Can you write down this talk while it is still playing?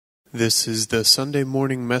This is the Sunday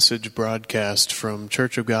morning message broadcast from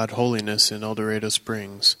Church of God Holiness in El Dorado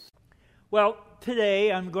Springs. Well, today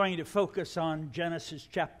I'm going to focus on Genesis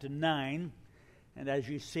chapter 9, and as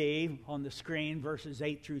you see on the screen, verses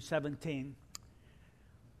 8 through 17.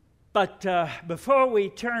 But before we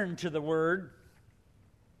turn to the Word,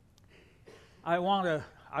 I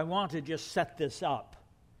want to just set this up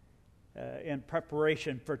in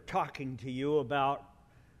preparation for talking to you about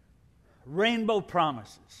rainbow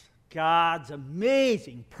promises. God's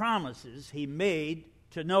amazing promises He made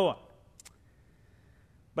to Noah.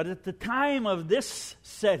 But at the time of this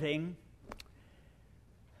setting,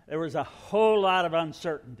 there was a whole lot of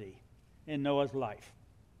uncertainty in Noah's life.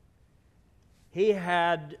 He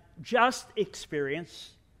had just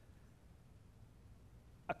experienced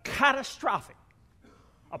a catastrophic,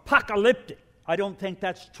 apocalyptic, I don't think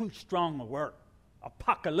that's too strong a word,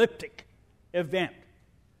 apocalyptic event.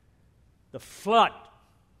 The flood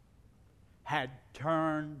had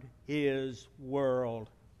turned his world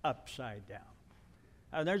upside down.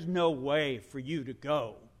 Now, there's no way for you to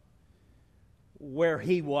go where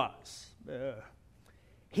he was.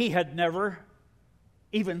 He had never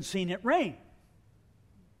even seen it rain,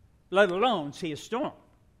 let alone see a storm.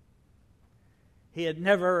 He had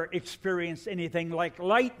never experienced anything like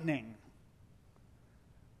lightning.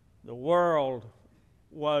 The world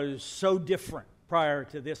was so different prior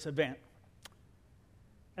to this event.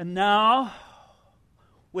 And now,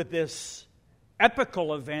 with this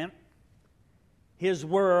epical event, his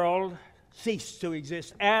world ceased to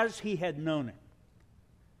exist as he had known it.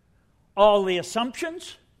 All the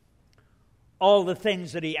assumptions, all the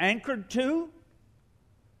things that he anchored to,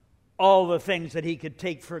 all the things that he could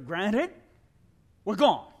take for granted were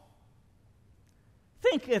gone.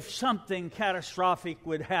 Think if something catastrophic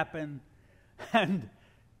would happen and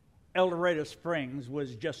El Dorado Springs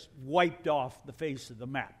was just wiped off the face of the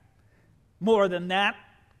map. More than that,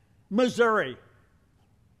 Missouri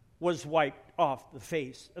was wiped off the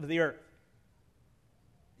face of the earth.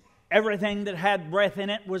 Everything that had breath in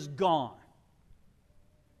it was gone.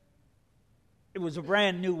 It was a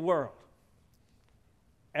brand new world.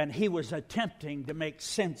 And he was attempting to make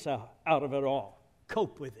sense out of it all,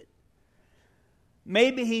 cope with it.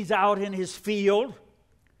 Maybe he's out in his field.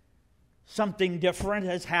 Something different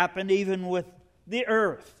has happened even with the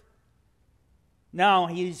earth. Now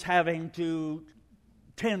he's having to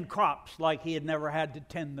tend crops like he had never had to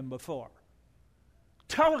tend them before.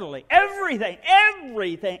 Totally. Everything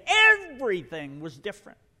was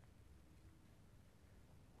different.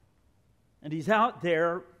 And he's out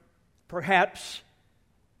there, perhaps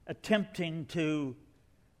attempting to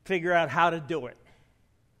figure out how to do it,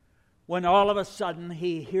 when all of a sudden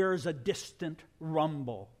he hears a distant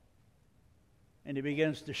rumble. And he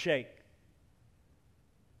begins to shake.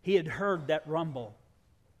 He had heard that rumble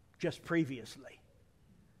just previously.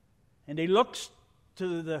 And he looks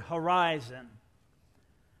to the horizon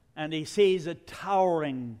and he sees a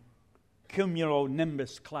towering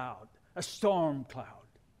cumulonimbus cloud, a storm cloud,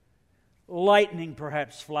 lightning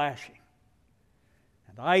perhaps flashing.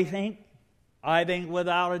 And I think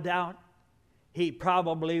without a doubt, he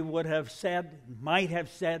probably would have said, might have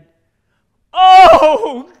said,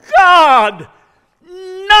 "Oh God!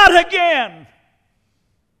 Not again!"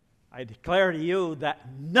 I declare to you that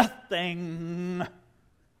nothing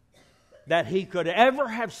that he could ever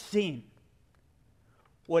have seen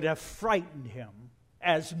would have frightened him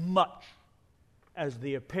as much as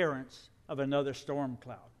the appearance of another storm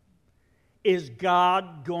cloud. Is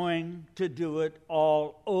God going to do it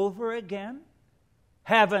all over again?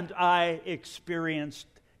 Haven't I experienced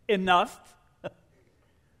enough?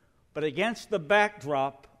 But against the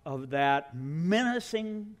backdrop of that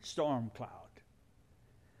menacing storm cloud,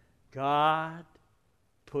 God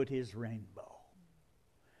put His rainbow.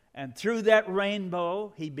 And through that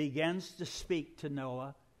rainbow, He begins to speak to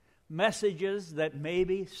Noah messages that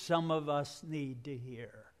maybe some of us need to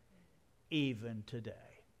hear even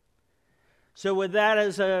today. So with that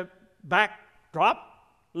as a backdrop,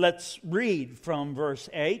 let's read from verse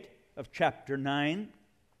 8 of chapter 9.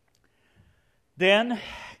 Then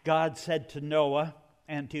God said to Noah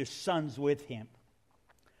and to his sons with him,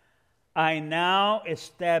 "I now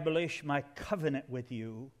establish my covenant with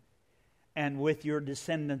you and with your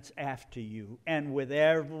descendants after you and with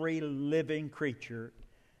every living creature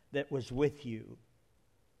that was with you,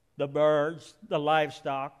 the birds, the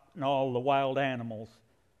livestock, and all the wild animals,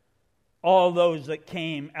 all those that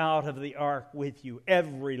came out of the ark with you,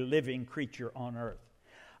 every living creature on earth.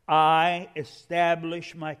 I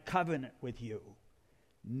establish my covenant with you.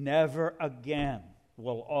 Never again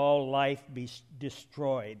will all life be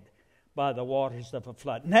destroyed by the waters of a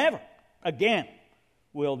flood. Never again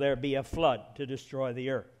will there be a flood to destroy the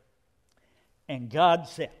earth. And God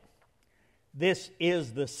said, this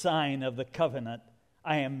is the sign of the covenant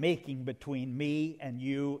I am making between me and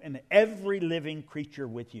you and every living creature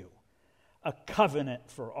with you, a covenant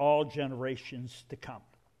for all generations to come.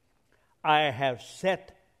 I have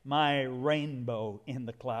set my rainbow in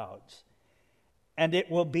the clouds, and it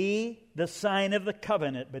will be the sign of the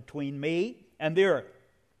covenant between me and the earth.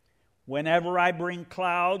 Whenever I bring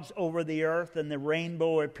clouds over the earth and the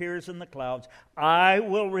rainbow appears in the clouds, I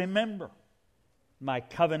will remember my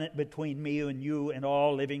covenant between me and you and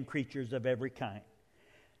all living creatures of every kind.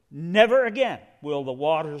 Never again will the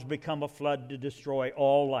waters become a flood to destroy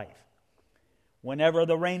all life. Whenever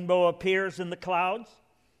the rainbow appears in the clouds,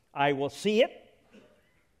 I will see it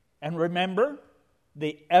and remember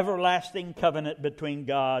the everlasting covenant between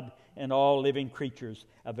God and all living creatures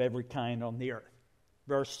of every kind on the earth.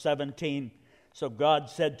 Verse 17, so God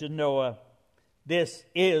said to Noah, this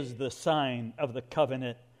is the sign of the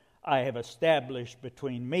covenant I have established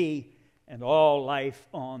between me and all life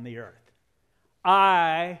on the earth.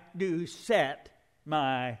 I do set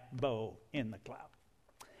my bow in the cloud.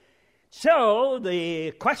 So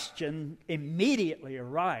the question immediately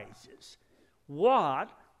arises, what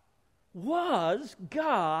was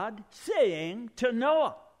God saying to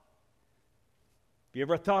Noah? Have you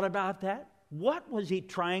ever thought about that? What was he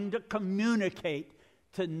trying to communicate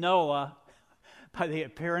to Noah by the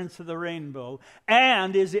appearance of the rainbow?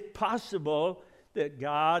 And is it possible that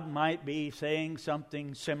God might be saying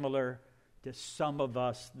something similar to some of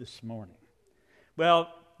us this morning?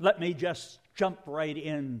 Well, let me just jump right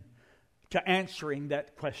in to answering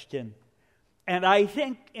that question. And I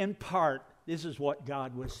think in part, this is what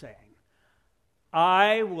God was saying.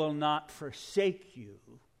 I will not forsake you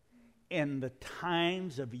in the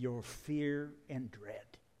times of your fear and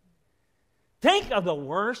dread. Think of the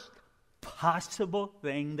worst possible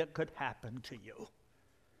thing that could happen to you.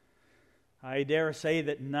 I dare say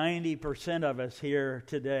that 90% of us here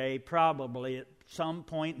today, probably at some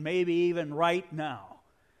point, maybe even right now,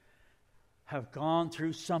 have gone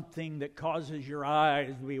through something that causes your eyes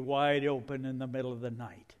to be wide open in the middle of the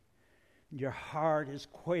night. Your heart is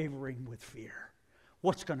quavering with fear.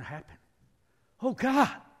 What's going to happen? Oh God,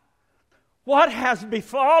 what has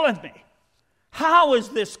befallen me? How is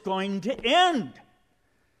this going to end?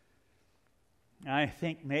 I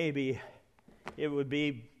think maybe it would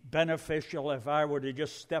be beneficial if I were to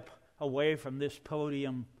just step away from this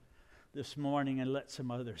podium this morning and let some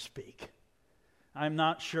others speak. I'm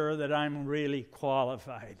not sure that I'm really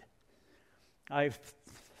qualified. I've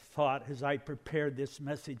thought as I prepared this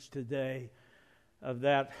message today of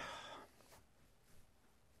that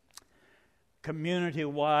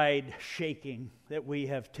community-wide shaking that we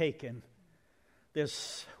have taken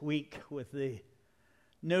this week with the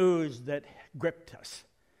news that gripped us,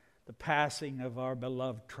 the passing of our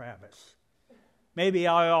beloved Travis. Maybe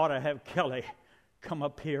I ought to have Kelly come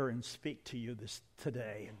up here and speak to you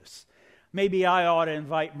today. Maybe I ought to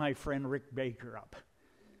invite my friend Rick Baker up.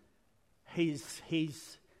 He's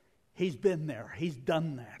been there. He's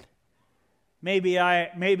done that. Maybe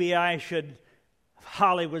I should.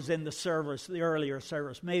 Holly was in the service, the earlier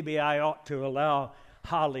service. Maybe I ought to allow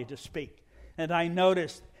Holly to speak. And I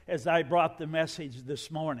noticed as I brought the message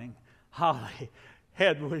this morning, Holly's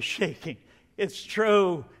head was shaking. It's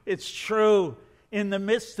true. It's true. In the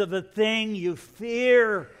midst of the thing you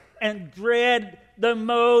fear and dread the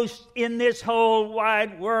most in this whole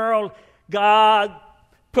wide world, God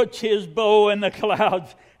puts his bow in the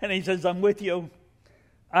clouds and he says, I'm with you.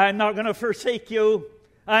 I'm not going to forsake you.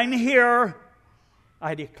 I'm here.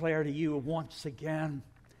 I declare to you once again,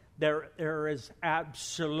 there is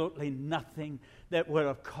absolutely nothing that would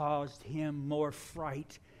have caused him more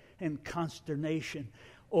fright and consternation.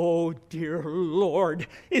 Oh, dear Lord,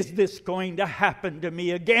 is this going to happen to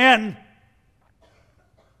me again?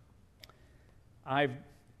 I've,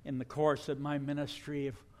 in the course of my ministry,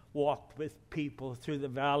 have walked with people through the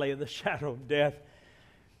valley of the shadow of death.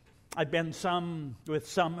 I've been with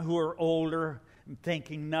some who are older. I'm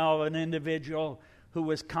thinking now of an individual who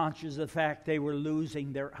was conscious of the fact they were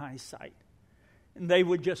losing their eyesight. And they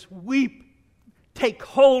would just weep, take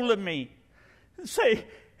hold of me, and say,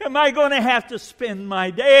 am I going to have to spend my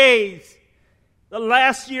days, the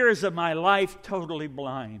last years of my life, totally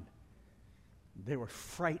blind? They were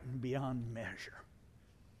frightened beyond measure.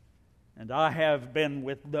 And I have been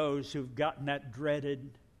with those who've gotten that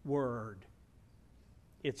dreaded word.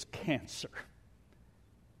 It's cancer.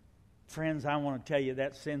 Friends, I want to tell you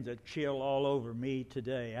that sends a chill all over me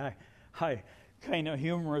today. I kind of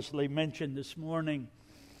humorously mentioned this morning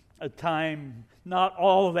a time not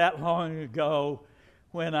all that long ago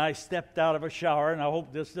when I stepped out of a shower, and I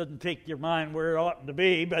hope this doesn't take your mind where it ought to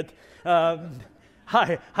be, but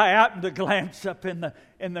I happened to glance up in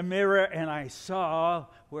the mirror, and I saw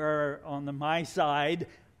where on my side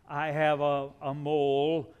I have a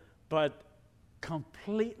mole, but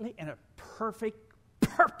completely in a perfect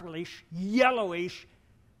purplish, yellowish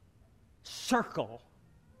circle.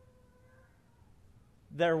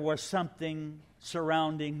 There was something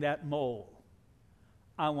surrounding that mole.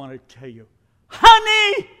 I want to tell you,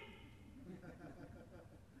 honey,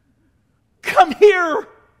 come here.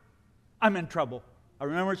 I'm in trouble. I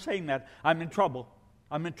remember saying that. I'm in trouble.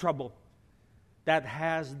 I'm in trouble. That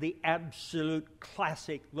has the absolute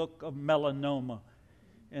classic look of melanoma.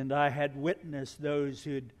 And I had witnessed those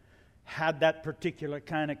who'd had that particular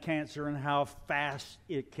kind of cancer and how fast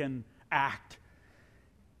it can act.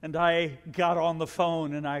 And I got on the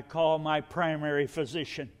phone and I called my primary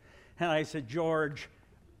physician. And I said, George,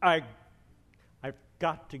 I've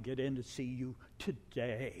got to get in to see you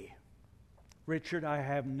today. Richard, I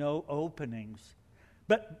have no openings.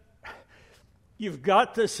 But you've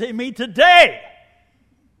got to see me today.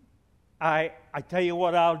 I tell you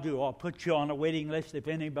what I'll do. I'll put you on a waiting list if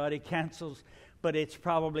anybody cancels. But it's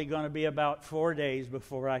probably going to be about 4 days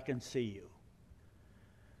before I can see you.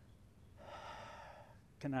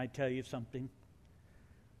 Can I tell you something?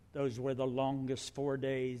 Those were the longest 4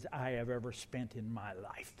 days I have ever spent in my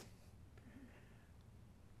life.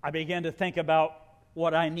 I began to think about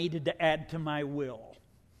what I needed to add to my will.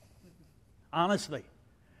 Honestly,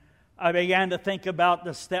 I began to think about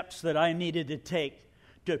the steps that I needed to take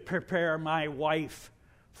to prepare my wife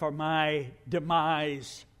for my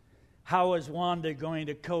demise. How is Wanda going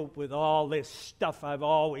to cope with all this stuff? I've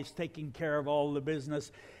always taken care of all the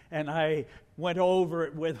business, and I went over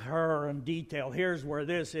it with her in detail. Here's where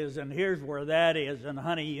this is, and here's where that is, and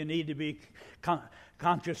honey, you need to be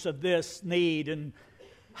conscious of this need. And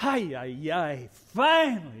finally,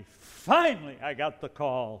 I got the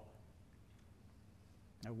call.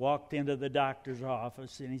 I walked into the doctor's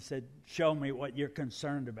office, and he said, show me what you're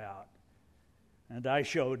concerned about. And I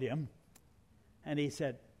showed him, and he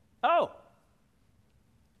said, oh,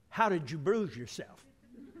 how did you bruise yourself?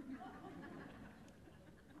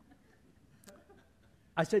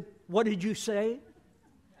 I said, what did you say?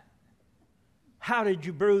 How did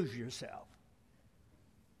you bruise yourself?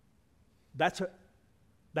 That's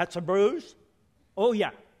a bruise? Oh,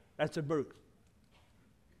 yeah, that's a bruise.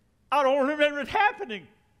 I don't remember it happening.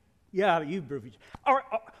 Yeah, you bruised.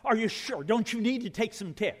 Are you sure? Don't you need to take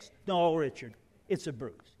some tests? No, Richard, it's a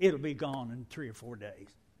bruise. It'll be gone in 3 or 4 days.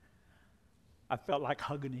 I felt like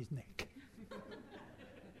hugging his neck.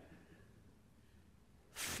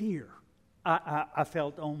 Fear. I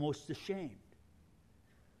felt almost ashamed.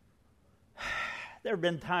 There have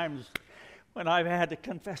been times when I've had to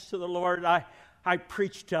confess to the Lord. I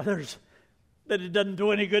preach to others that it doesn't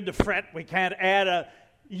do any good to fret. We can't add a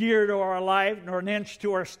year to our life nor an inch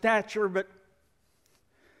to our stature, but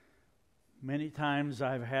many times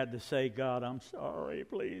I've had to say, God, I'm sorry,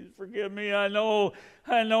 please forgive me. I know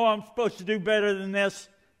I'm supposed to do better than this.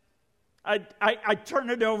 I turn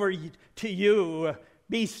it over to you.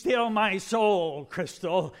 Be still my soul,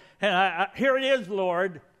 Crystal. And here it is,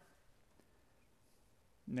 Lord.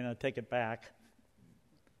 And then I take it back.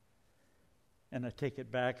 And I take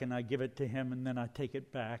it back and I give it to him, and then I take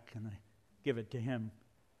it back and I give it to him.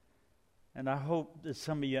 And I hope that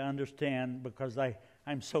some of you understand, because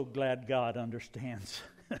I'm so glad God understands.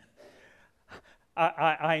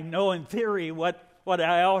 I know in theory what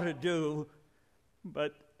I ought to do,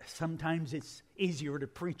 but sometimes it's easier to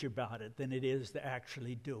preach about it than it is to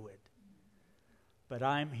actually do it. But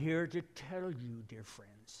I'm here to tell you, dear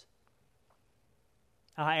friends,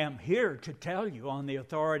 I am here to tell you on the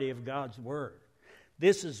authority of God's Word.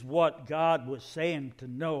 This is what God was saying to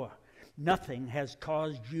Noah. Nothing has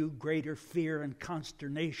caused you greater fear and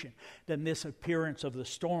consternation than this appearance of the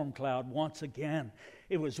storm cloud once again.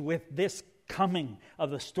 It was with this coming of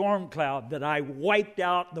the storm cloud that I wiped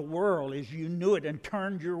out the world as you knew it and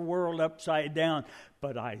turned your world upside down.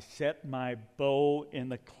 But I set my bow in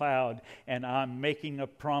the cloud, and I'm making a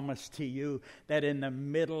promise to you that in the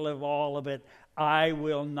middle of all of it, I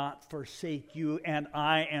will not forsake you, and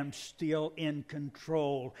I am still in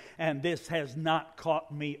control. And this has not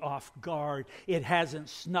caught me off guard. It hasn't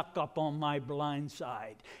snuck up on my blind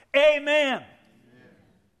side. Amen.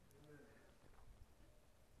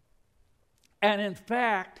 And in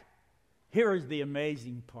fact, here is the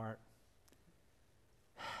amazing part.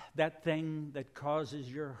 That thing that causes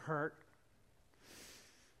your heart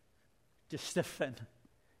to stiffen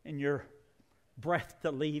and your breath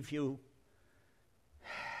to leave you,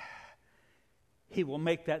 He will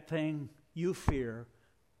make that thing you fear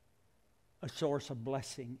a source of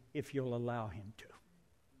blessing if you'll allow Him to.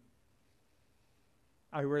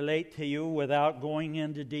 I relate to you without going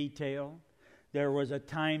into detail. There was a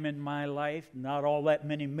time in my life, not all that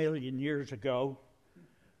many million years ago,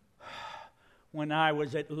 when I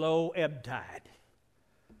was at low ebb tide.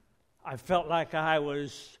 I felt like I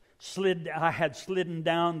had slidden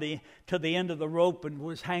down to the end of the rope and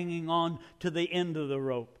was hanging on to the end of the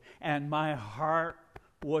rope. And my heart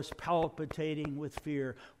was palpitating with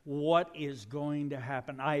fear. What is going to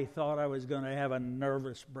happen? I thought I was going to have a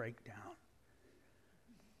nervous breakdown.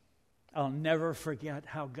 I'll never forget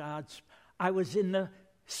how I was in the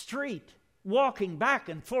street, walking back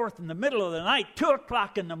and forth in the middle of the night, 2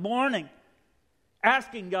 o'clock in the morning,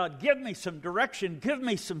 asking God, give me some direction, give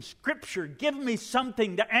me some scripture, give me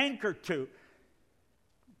something to anchor to.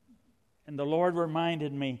 And the Lord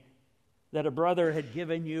reminded me that a brother had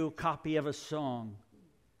given you a copy of a song.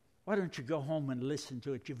 Why don't you go home and listen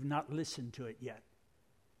to it? You've not listened to it yet.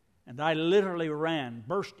 And I literally ran,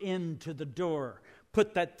 burst into the door,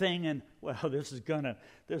 put that thing in, well, this is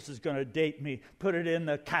gonna date me, put it in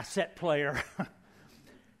the cassette player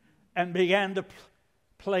and began to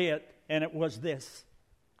play it. And it was this: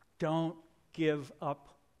 don't give up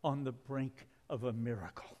on the brink of a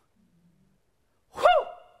miracle. Whew!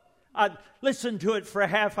 I'd listen to it for a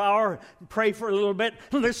half hour, pray for a little bit,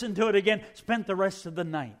 listen to it again, spent the rest of the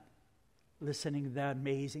night listening to that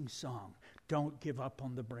amazing song, Don't Give Up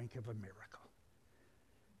on the Brink of a Miracle.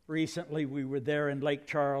 Recently, we were there in Lake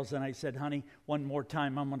Charles, and I said, honey, one more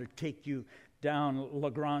time, I'm going to take you down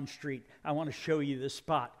LaGrange Street. I want to show you the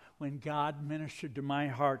spot when God ministered to my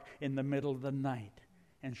heart in the middle of the night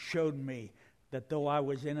and showed me that though I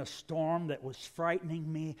was in a storm that was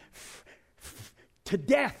frightening me to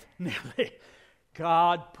death, nearly,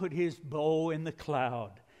 God put His bow in the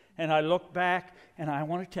cloud. And I look back, and I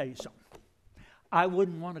want to tell you something. I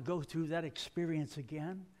wouldn't want to go through that experience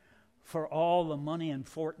again for all the money in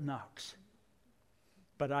Fort Knox.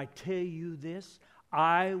 But I tell you this,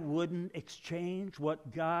 I wouldn't exchange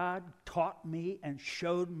what God taught me and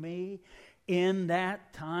showed me in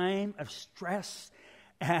that time of stress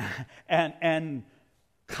and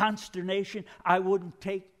consternation. I wouldn't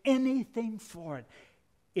take anything for it.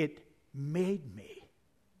 It made me.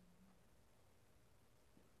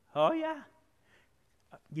 Oh, yeah.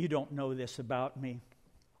 You don't know this about me.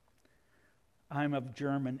 I'm of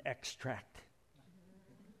German extract.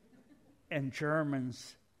 And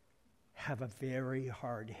Germans have a very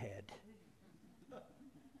hard head.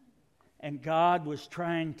 And God was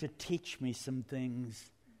trying to teach me some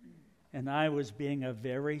things, and I was being a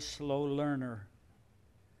very slow learner.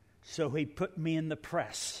 So He put me in the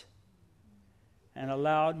press and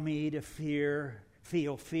allowed me to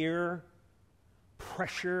feel fear,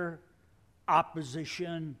 pressure,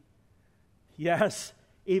 opposition, yes,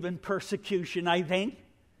 even persecution, I think.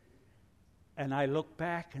 And I look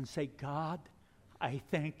back and say, God, I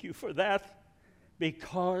thank you for that,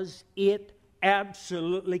 because it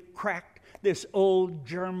absolutely cracked this old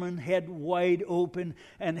German head wide open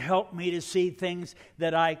and helped me to see things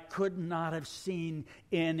that I could not have seen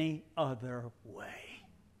any other way.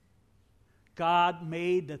 God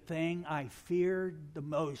made the thing I feared the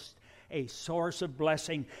most a source of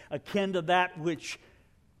blessing, akin to that which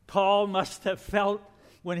Paul must have felt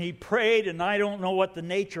when he prayed, and I don't know what the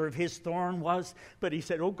nature of his thorn was, but he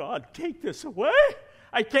said, oh God, take this away.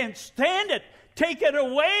 I can't stand it. Take it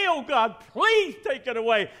away, oh God, please take it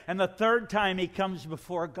away. And the third time he comes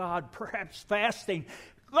before God, perhaps fasting,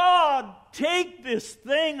 God, take this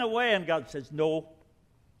thing away. And God says, no,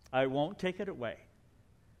 I won't take it away.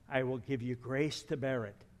 I will give you grace to bear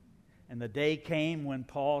it. And the day came when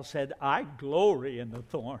Paul said, I glory in the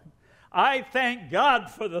thorn. I thank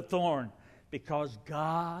God for the thorn, because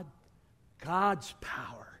God's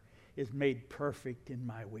power is made perfect in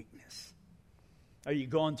my weakness. Are you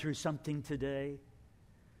going through something today?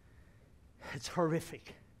 It's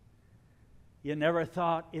horrific. You never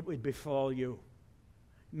thought it would befall you.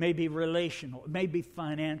 It may be relational. It may be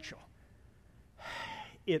financial.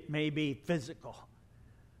 It may be physical.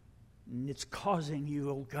 And it's causing you,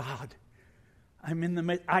 oh God, I'm in the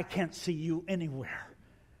midst. I can't see you anywhere.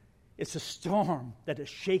 It's a storm that is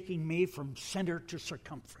shaking me from center to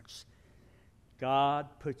circumference. God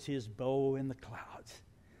puts His bow in the clouds.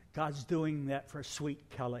 God's doing that for Sweet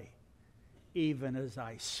Kelly, even as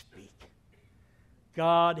I speak.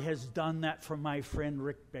 God has done that for my friend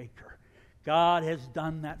Rick Baker. God has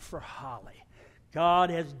done that for Holly. God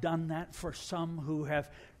has done that for some who have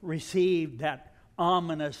received that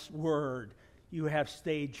ominous word, you have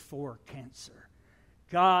stage 4 cancer.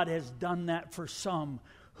 God has done that for some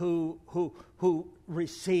who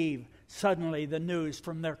receive suddenly the news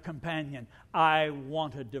from their companion, I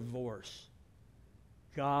want a divorce.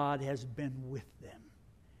 God has been with them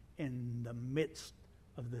in the midst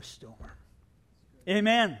of the storm.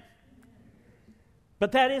 Amen.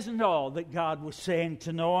 But that isn't all that God was saying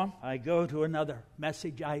to Noah. I go to another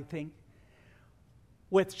message, I think.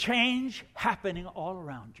 With change happening all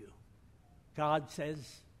around you, God says,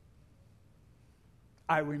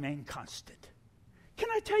 I remain constant. Can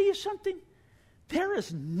I tell you something? There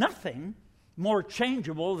is nothing more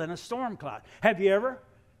changeable than a storm cloud. Have you ever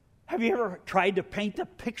tried to paint a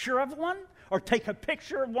picture of one or take a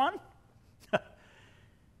picture of one?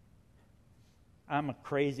 I'm a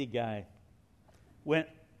crazy guy.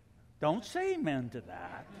 Don't say amen to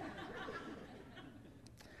that.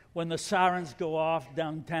 When the sirens go off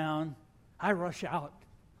downtown, I rush out.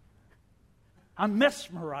 I'm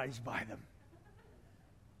mesmerized by them.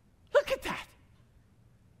 Look at that.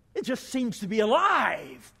 It just seems to be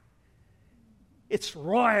alive. It's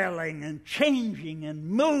roiling and changing and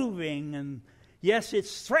moving, and yes,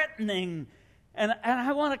 it's threatening, and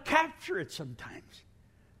I want to capture it sometimes.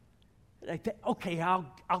 I think, okay, I'll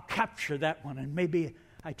capture that one, and maybe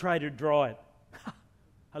I try to draw it.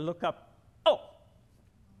 I look up. Oh,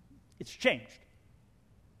 it's changed.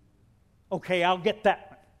 Okay, I'll get that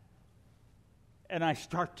one. And I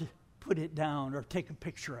start to put it down or take a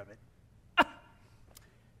picture of it.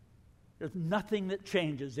 There's nothing that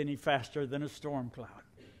changes any faster than a storm cloud.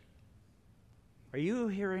 Are you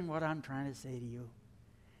hearing what I'm trying to say to you?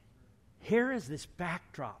 Here is this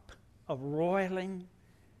backdrop of roiling,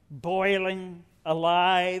 boiling,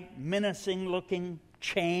 alive, menacing-looking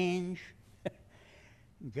change.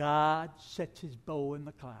 God sets his bow in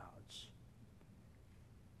the clouds,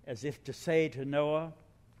 as if to say to Noah,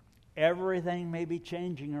 everything may be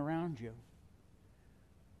changing around you,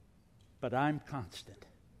 but I'm constant.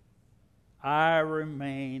 I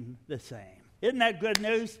remain the same. Isn't that good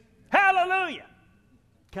news? Hallelujah!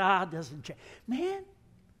 God doesn't change. Man,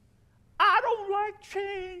 I don't like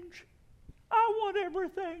change. I want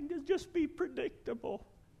everything to just be predictable.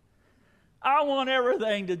 I want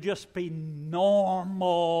everything to just be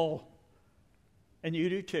normal. And you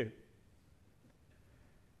do too.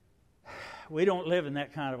 We don't live in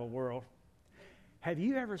that kind of a world. Have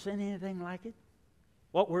you ever seen anything like it?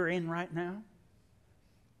 What we're in right now?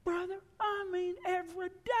 Brother, I mean every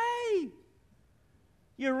day.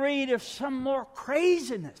 You read of some more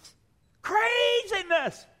craziness.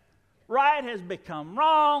 Craziness! Right has become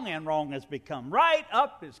wrong, and wrong has become right.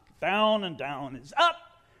 Up is down, and down is up.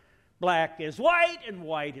 Black is white, and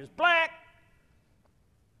white is black.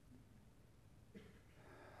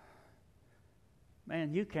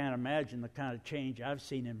 Man, you can't imagine the kind of change I've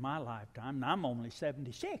seen in my lifetime. And I'm only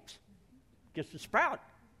 76. Just a sprout.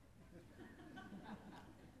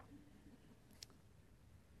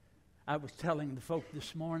 I was telling the folk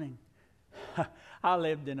this morning, I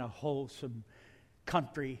lived in a wholesome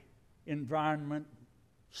country environment,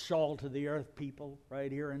 salt of the earth people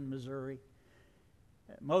right here in Missouri.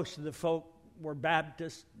 Most of the folk were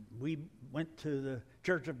Baptists. We went to the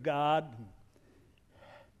Church of God,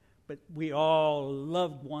 but we all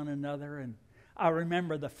loved one another. And I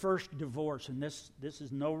remember the first divorce, and this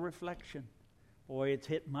is no reflection. Boy, it's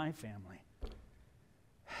hit my family.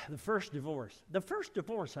 The first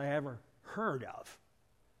divorce I ever heard of.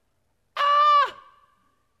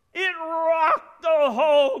 It rocked the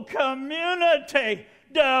whole community.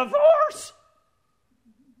 Divorce!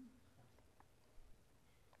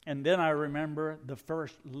 And then I remember the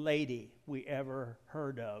first lady we ever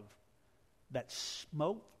heard of that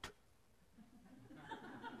smoked.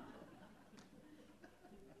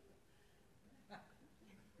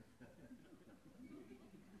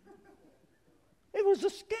 It was a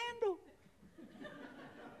scandal.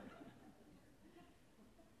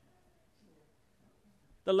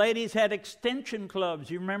 The ladies had extension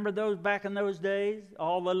clubs. You remember those back in those days?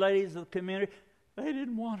 All the ladies of the community. They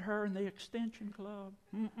didn't want her in the extension club.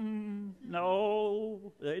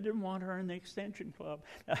 No, they didn't want her in the extension club.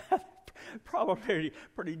 Probably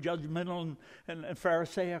pretty judgmental and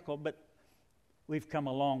pharisaical, but we've come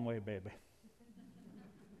a long way, baby.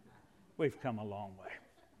 We've come a long way.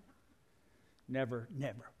 Never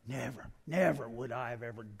would I have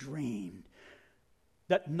ever dreamed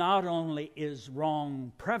that not only is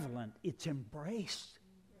wrong prevalent, it's embraced.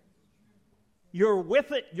 You're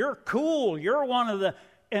with it. You're cool. You're one of the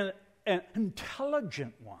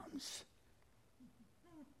intelligent ones.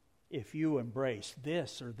 If you embrace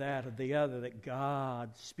this or that or the other that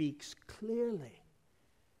God speaks clearly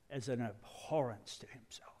as an abhorrence to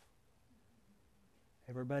himself.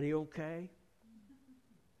 Everybody okay?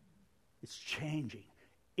 It's changing.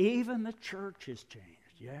 Even the church has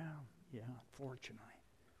changed. Yeah. Yeah, unfortunately.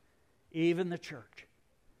 Even the church.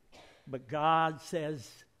 But God says,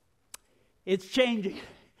 it's changing.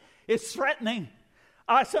 It's threatening.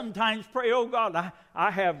 I sometimes pray, oh God,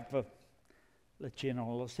 I have, let you know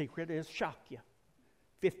a little secret, it'll shock you.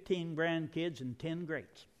 15 grandkids and 10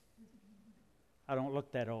 greats. I don't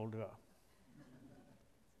look that old, though.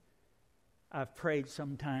 I've prayed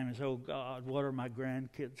sometimes, oh God, what are my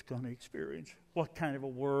grandkids going to experience? What kind of a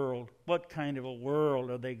world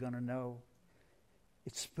are they going to know?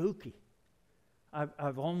 It's spooky.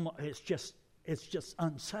 I've almost, it's just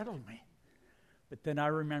unsettled me. But then I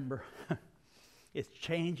remember it's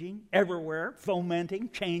changing everywhere, fomenting,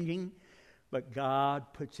 changing, but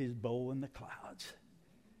God puts his bow in the clouds.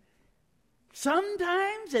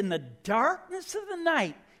 Sometimes in the darkness of the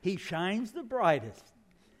night, he shines the brightest.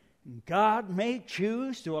 God may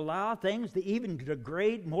choose to allow things to even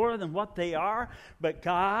degrade more than what they are, but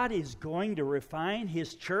God is going to refine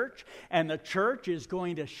his church, and the church is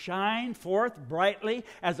going to shine forth brightly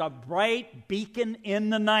as a bright beacon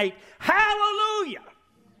in the night. Hallelujah!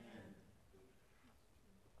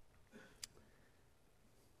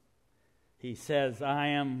 He says, I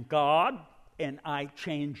am God, and I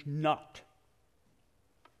change not.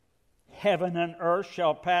 Heaven and earth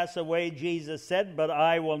shall pass away, Jesus said, but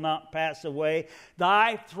I will not pass away.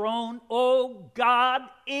 Thy throne, O God,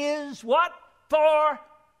 is what?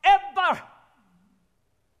 Forever.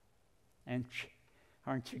 And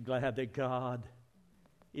aren't you glad that God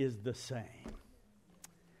is the same?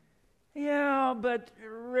 Yeah, but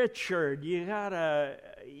Richard, you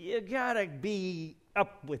gotta be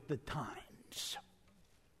up with the times.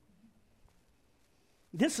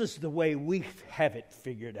 This is the way we have it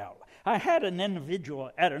figured out. I had an individual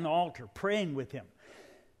at an altar praying with him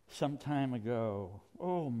some time ago.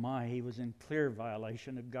 Oh my, he was in clear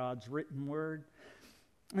violation of God's written word.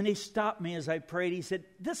 And he stopped me as I prayed. He said,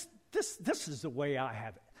 this is the way I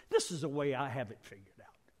have it. This is the way I have it figured out.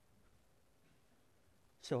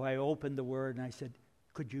 So I opened the word and I said,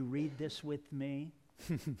 could you read this with me?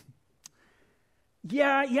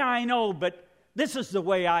 Yeah, I know, but this is the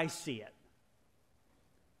way I see it.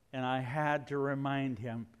 And I had to remind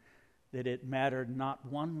him that it mattered not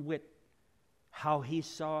one whit how he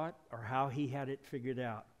saw it or how he had it figured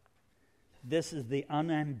out. This is the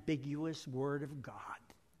unambiguous Word of God.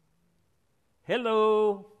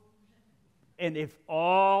 Hello. And if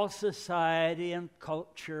all society and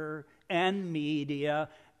culture and media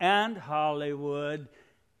and Hollywood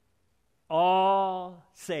all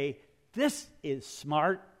say, this is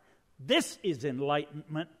smart, this is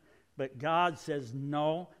enlightenment, but God says,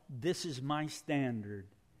 no, this is my standard.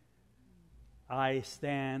 I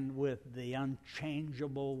stand with the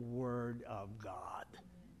unchangeable Word of God.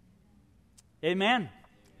 Amen.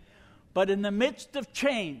 But in the midst of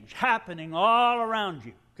change happening all around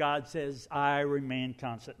you, God says, I remain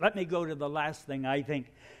constant. Let me go to the last thing I think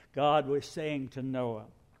God was saying to Noah.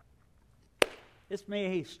 This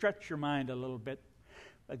may stretch your mind a little bit.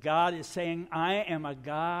 But God is saying, I am a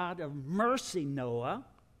God of mercy, Noah,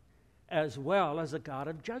 as well as a God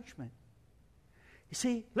of judgment. You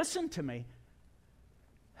see, listen to me.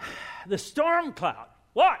 The storm cloud,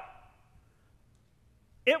 what?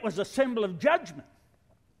 It was a symbol of judgment.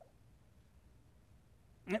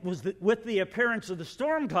 It was with the appearance of the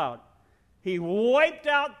storm cloud. He wiped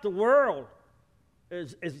out the world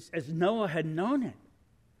as Noah had known it.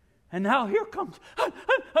 And now here comes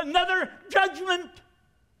another judgment.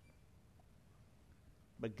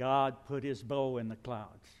 But God put his bow in the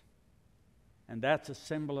clouds. And that's a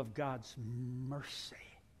symbol of God's mercy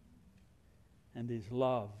and his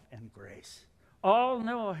love and grace. All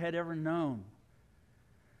Noah had ever known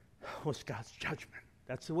was God's judgment.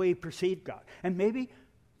 That's the way he perceived God. And maybe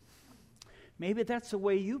that's the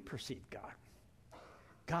way you perceive God.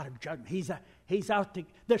 God of judgment. He's out to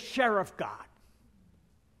the sheriff God.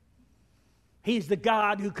 He's the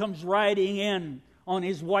God who comes riding in on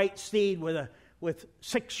his white steed with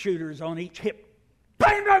 6 shooters on each hip.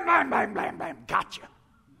 Bam, bam, bam, bam, bam, bam. Gotcha.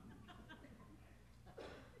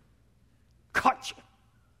 Gotcha.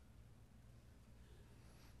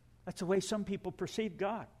 That's the way some people perceive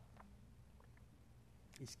God.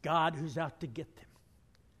 It's God who's out to get them.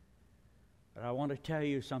 But I want to tell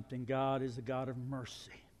you something. God is a God of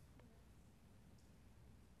mercy.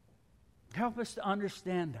 Help us to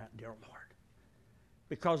understand that, dear Lord.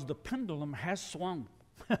 Because the pendulum has swung.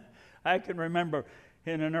 I can remember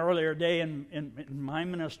in an earlier day in my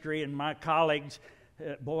ministry and my colleagues,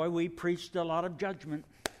 we preached a lot of judgment.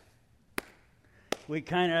 We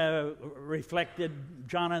kind of reflected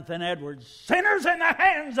Jonathan Edwards, sinners in the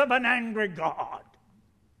hands of an angry God.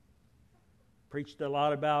 Preached a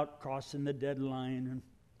lot about crossing the deadline. And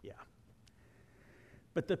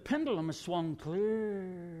But the pendulum has swung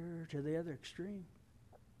clear to the other extreme.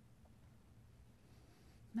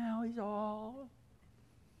 Now he's all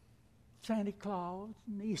Santa Claus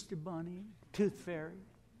and Easter Bunny, Tooth Fairy,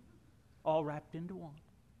 all wrapped into one.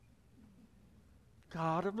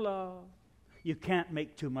 God of love. You can't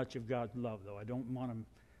make too much of God's love, though. I don't want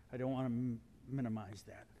to minimize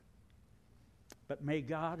that. But may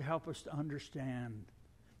God help us to understand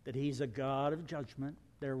that He's a God of judgment.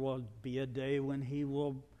 There will be a day when He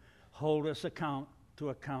will hold us to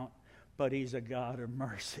account, but He's a God of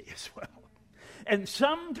mercy as well. And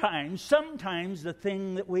sometimes the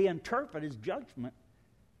thing that we interpret as judgment,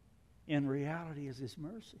 in reality is His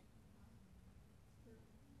mercy.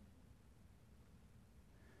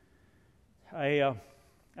 I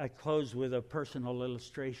close with a personal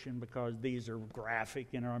illustration because these are graphic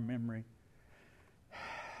in our memory.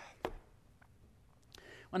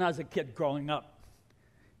 When I was a kid growing up,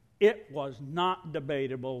 it was not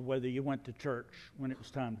debatable whether you went to church when it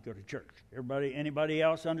was time to go to church. Anybody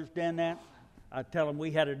else understand that? I tell them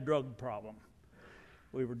we had a drug problem.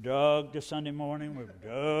 We were drugged to Sunday morning, we were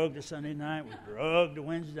drugged to Sunday night, we were drugged to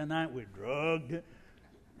Wednesday night, we were drugged to...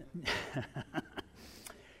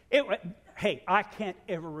 Hey, I can't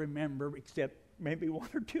ever remember, except maybe one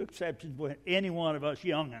or two exceptions, when any one of us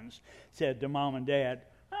young'uns said to Mom and Dad,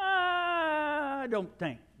 I don't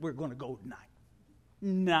think we're going to go tonight.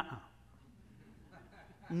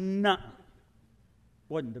 Nuh-uh.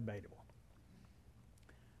 Wasn't debatable.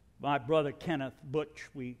 My brother Kenneth Butch,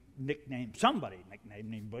 somebody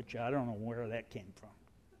nicknamed him Butch. I don't know where that came from.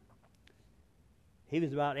 He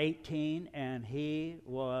was about 18, and he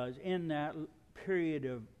was in that period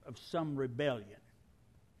of some rebellion.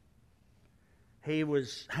 He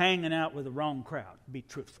was hanging out with the wrong crowd, to be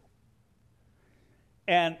truthful.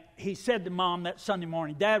 And he said to Mom that Sunday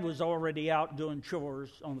morning, Dad was already out doing chores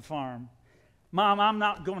on the farm. Mom, I'm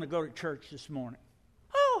not going to go to church this morning.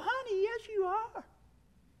 Oh, honey, yes you are.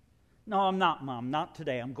 No, I'm not, Mom. Not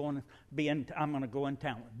today. I'm going to go in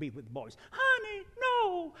town and be with the boys. Honey,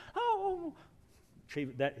 no. Oh.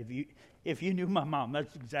 If you knew my mom,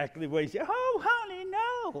 that's exactly the way she said, oh, honey,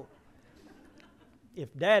 no.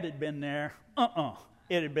 If Dad had been there,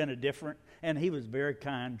 it had been a different, and he was a very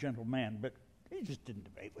kind, gentle man, but he just didn't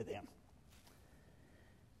debate with him.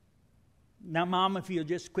 Now, Mom, if you'll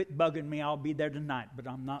just quit bugging me, I'll be there tonight, but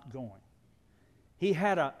I'm not going. He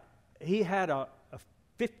had a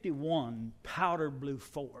 51 powder blue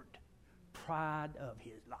Ford, pride of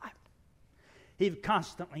his life. He was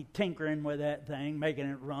constantly tinkering with that thing, making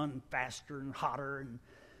it run faster and hotter,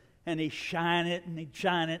 and he'd shine it, and he'd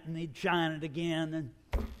shine it, and he'd shine it again. And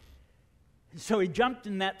so he jumped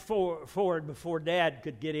in that Ford before Dad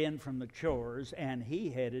could get in from the chores, and he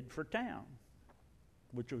headed for town,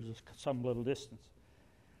 which was some little distance.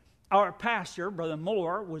 Our pastor, Brother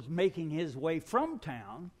Moore, was making his way from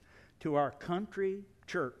town to our country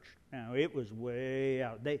church. Now, it was way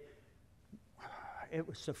out. It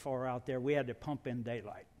was so far out there, we had to pump in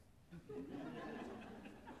daylight.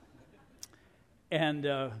 And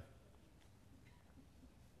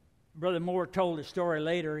Brother Moore told a story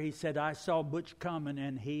later. He said, I saw Butch coming,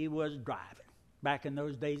 and he was driving. Back in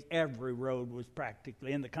those days, every road was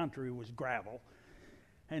practically, in the country, was gravel.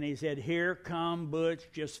 And he said, here come Butch,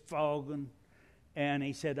 just fogging. And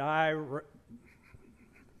he said,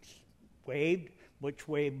 waved, Butch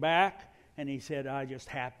waved back. And he said, I just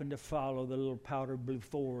happened to follow the little powder blue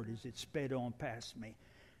Ford as it sped on past me.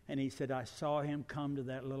 And he said, I saw him come to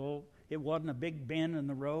that it wasn't a big bend in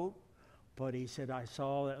the road, but he said, I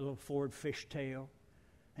saw that little Ford fishtail.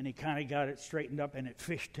 And he kind of got it straightened up, and it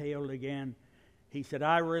fishtailed again. He said,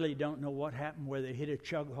 I really don't know what happened, whether it hit a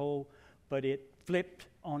chug hole, but it flipped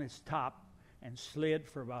on its top and slid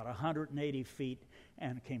for about 180 feet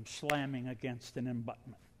and came slamming against an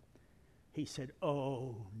abutment. He said,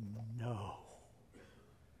 oh, no.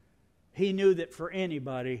 He knew that for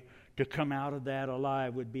anybody to come out of that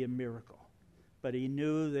alive would be a miracle. But he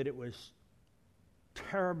knew that it was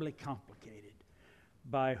terribly complicated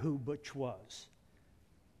by who Butch was.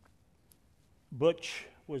 Butch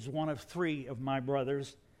was one of 3 of my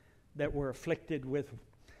brothers that were afflicted with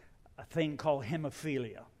a thing called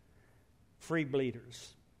hemophilia, free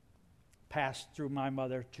bleeders. Passed through my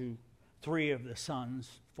mother to 3 of the sons.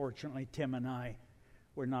 Fortunately, Tim and I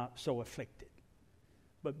were not so afflicted.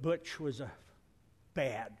 But Butch was a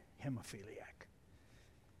bad hemophiliac.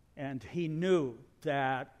 And he knew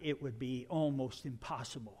that it would be almost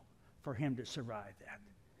impossible for him to survive that.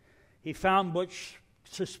 He found Butch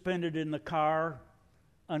suspended in the car,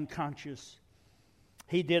 unconscious.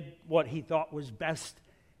 He did what he thought was best.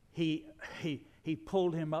 He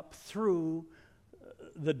pulled him up through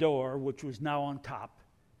the door, which was now on top,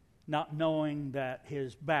 not knowing that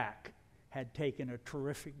his back had taken a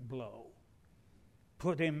terrific blow.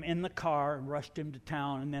 Put him in the car and rushed him to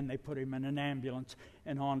town, and then they put him in an ambulance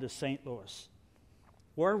and on to St. Louis.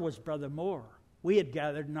 Where was Brother Moore? We had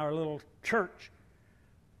gathered in our little church.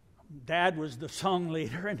 Dad was the song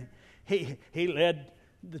leader, and he led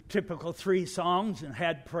the typical 3 songs and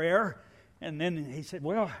had prayer. And then he said,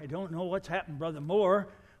 well, I don't know what's happened, Brother Moore,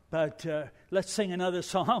 but let's sing another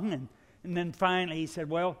song. And then finally he said,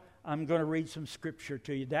 well, I'm going to read some scripture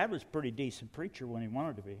to you. Dad was a pretty decent preacher when he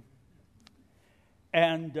wanted to be.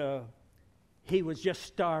 And he was just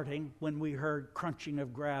starting when we heard crunching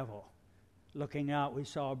of gravel. Looking out, we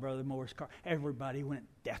saw Brother Moore's car. Everybody went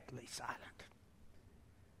deathly silent.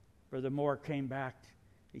 Brother Moore came back.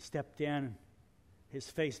 He stepped in. His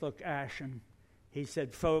face looked ashen. He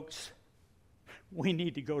said, folks, we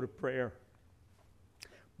need to go to prayer.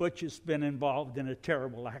 Butch has been involved in a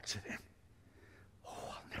terrible accident. Oh,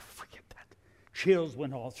 I'll never forget that. Chills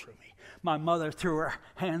went all through me. My mother threw her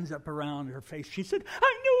hands up around her face. She said,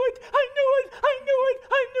 I knew it, I knew it, I knew it,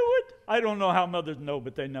 I knew it. I don't know how mothers know,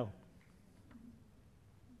 but they know.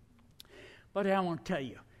 But I want to tell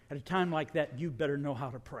you, at a time like that, you better know how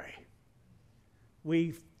to pray.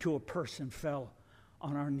 We, to a person, fell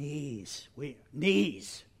on our knees.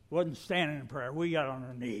 Knees. Wasn't standing in prayer. We got on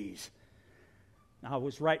our knees. I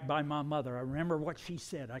was right by my mother. I remember what she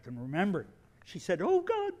said. I can remember it. She said, oh,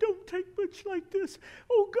 God, don't take Butch like this.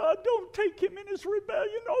 Oh, God, don't take him in his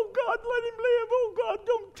rebellion. Oh, God, let him live. Oh, God,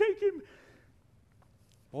 don't take him.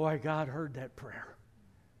 Boy, God heard that prayer.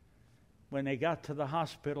 When they got to the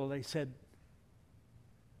hospital, they said,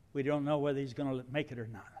 we don't know whether he's going to make it or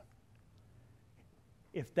not.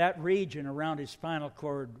 If that region around his spinal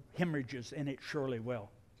cord hemorrhages, and it surely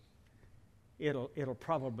will, it'll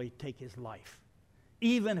probably take his life.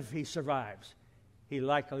 Even if he survives, he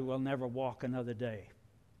likely will never walk another day.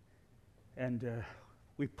 And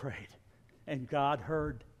we prayed, and God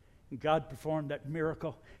heard, and God performed that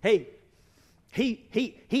miracle. Hey, he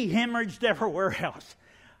hemorrhaged everywhere else.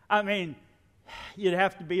 I mean, you'd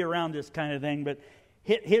have to be around this kind of thing, but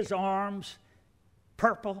his arms,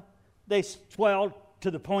 purple, they swelled to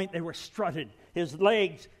the point they were strutted. His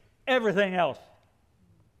legs, everything else.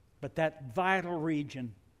 But that vital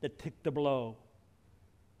region that took the blow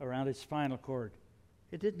around his spinal cord,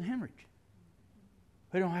 it didn't hemorrhage.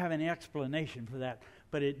 We don't have any explanation for that,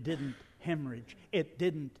 but it didn't hemorrhage. It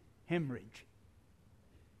didn't hemorrhage.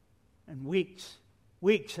 And weeks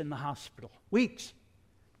in the hospital, weeks.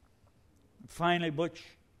 Finally, Butch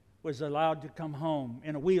was allowed to come home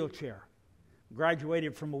in a wheelchair.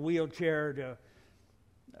 Graduated from a wheelchair to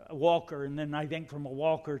a walker, and then I think from a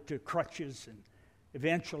walker to crutches, and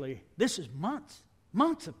eventually, this is months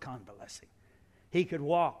of convalescing. He could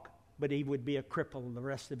walk, but he would be a cripple the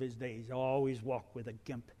rest of his days. Always walk with a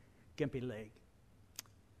gimpy leg.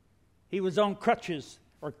 He was on crutches,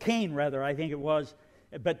 or cane rather, I think it was.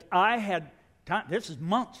 But I had time, this is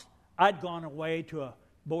months. I'd gone away to a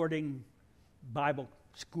boarding Bible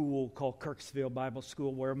school called Kirksville Bible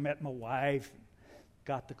School, where I met my wife,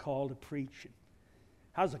 got the call to preach.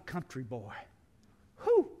 I was a country boy.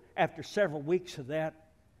 Whew! After several weeks of that,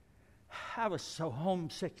 I was so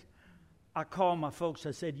homesick. I called my folks.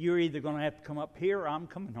 I said, you're either going to have to come up here or I'm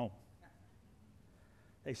coming home.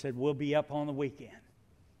 They said, we'll be up on the weekend.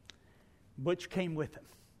 Butch came with him,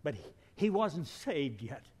 but he wasn't saved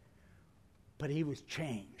yet, but he was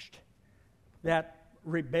changed. That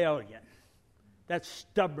rebellion, that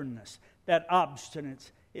stubbornness, that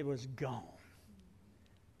obstinance, it was gone.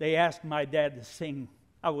 They asked my dad to sing.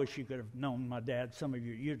 I wish you could have known my dad. Some of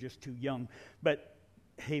you, you're just too young. But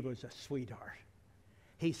he was a sweetheart.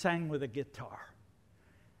 He sang with a guitar.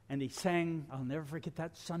 And he sang, I'll never forget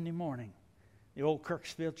that Sunday morning, the old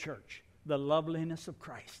Kirksville church, The Loveliness of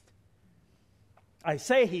Christ. I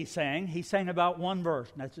say he sang about one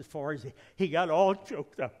verse, and that's as far as he got all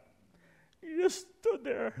choked up. He just stood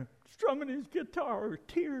there strumming his guitar with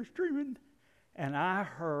tears streaming. And I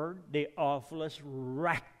heard the awfulest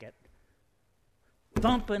racket,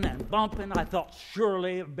 thumping and bumping. I thought,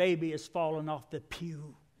 surely a baby has fallen off the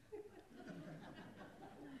pew.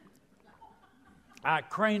 I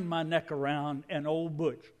craned my neck around, and old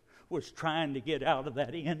Butch was trying to get out of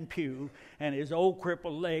that end pew, and his old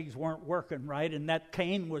crippled legs weren't working right, and that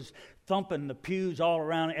cane was thumping the pews all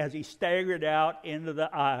around as he staggered out into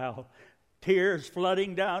the aisle, tears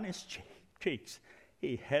flooding down his cheeks.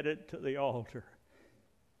 He headed to the altar,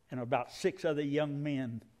 and about 6 other young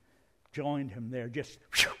men joined him there.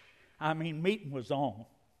 Meeting was on.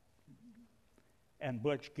 And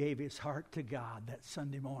Butch gave his heart to God that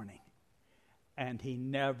Sunday morning, and he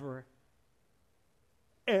never,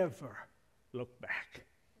 ever looked back.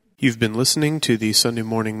 You've been listening to the Sunday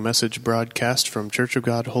morning message broadcast from Church of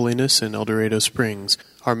God Holiness in El Dorado Springs.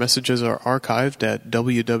 Our messages are archived at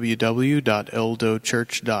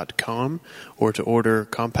www.eldochurch.com, or to order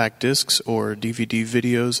compact discs or DVD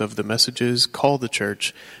videos of the messages, call the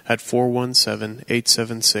church at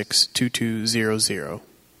 417-876-2200.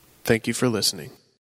 Thank you for listening.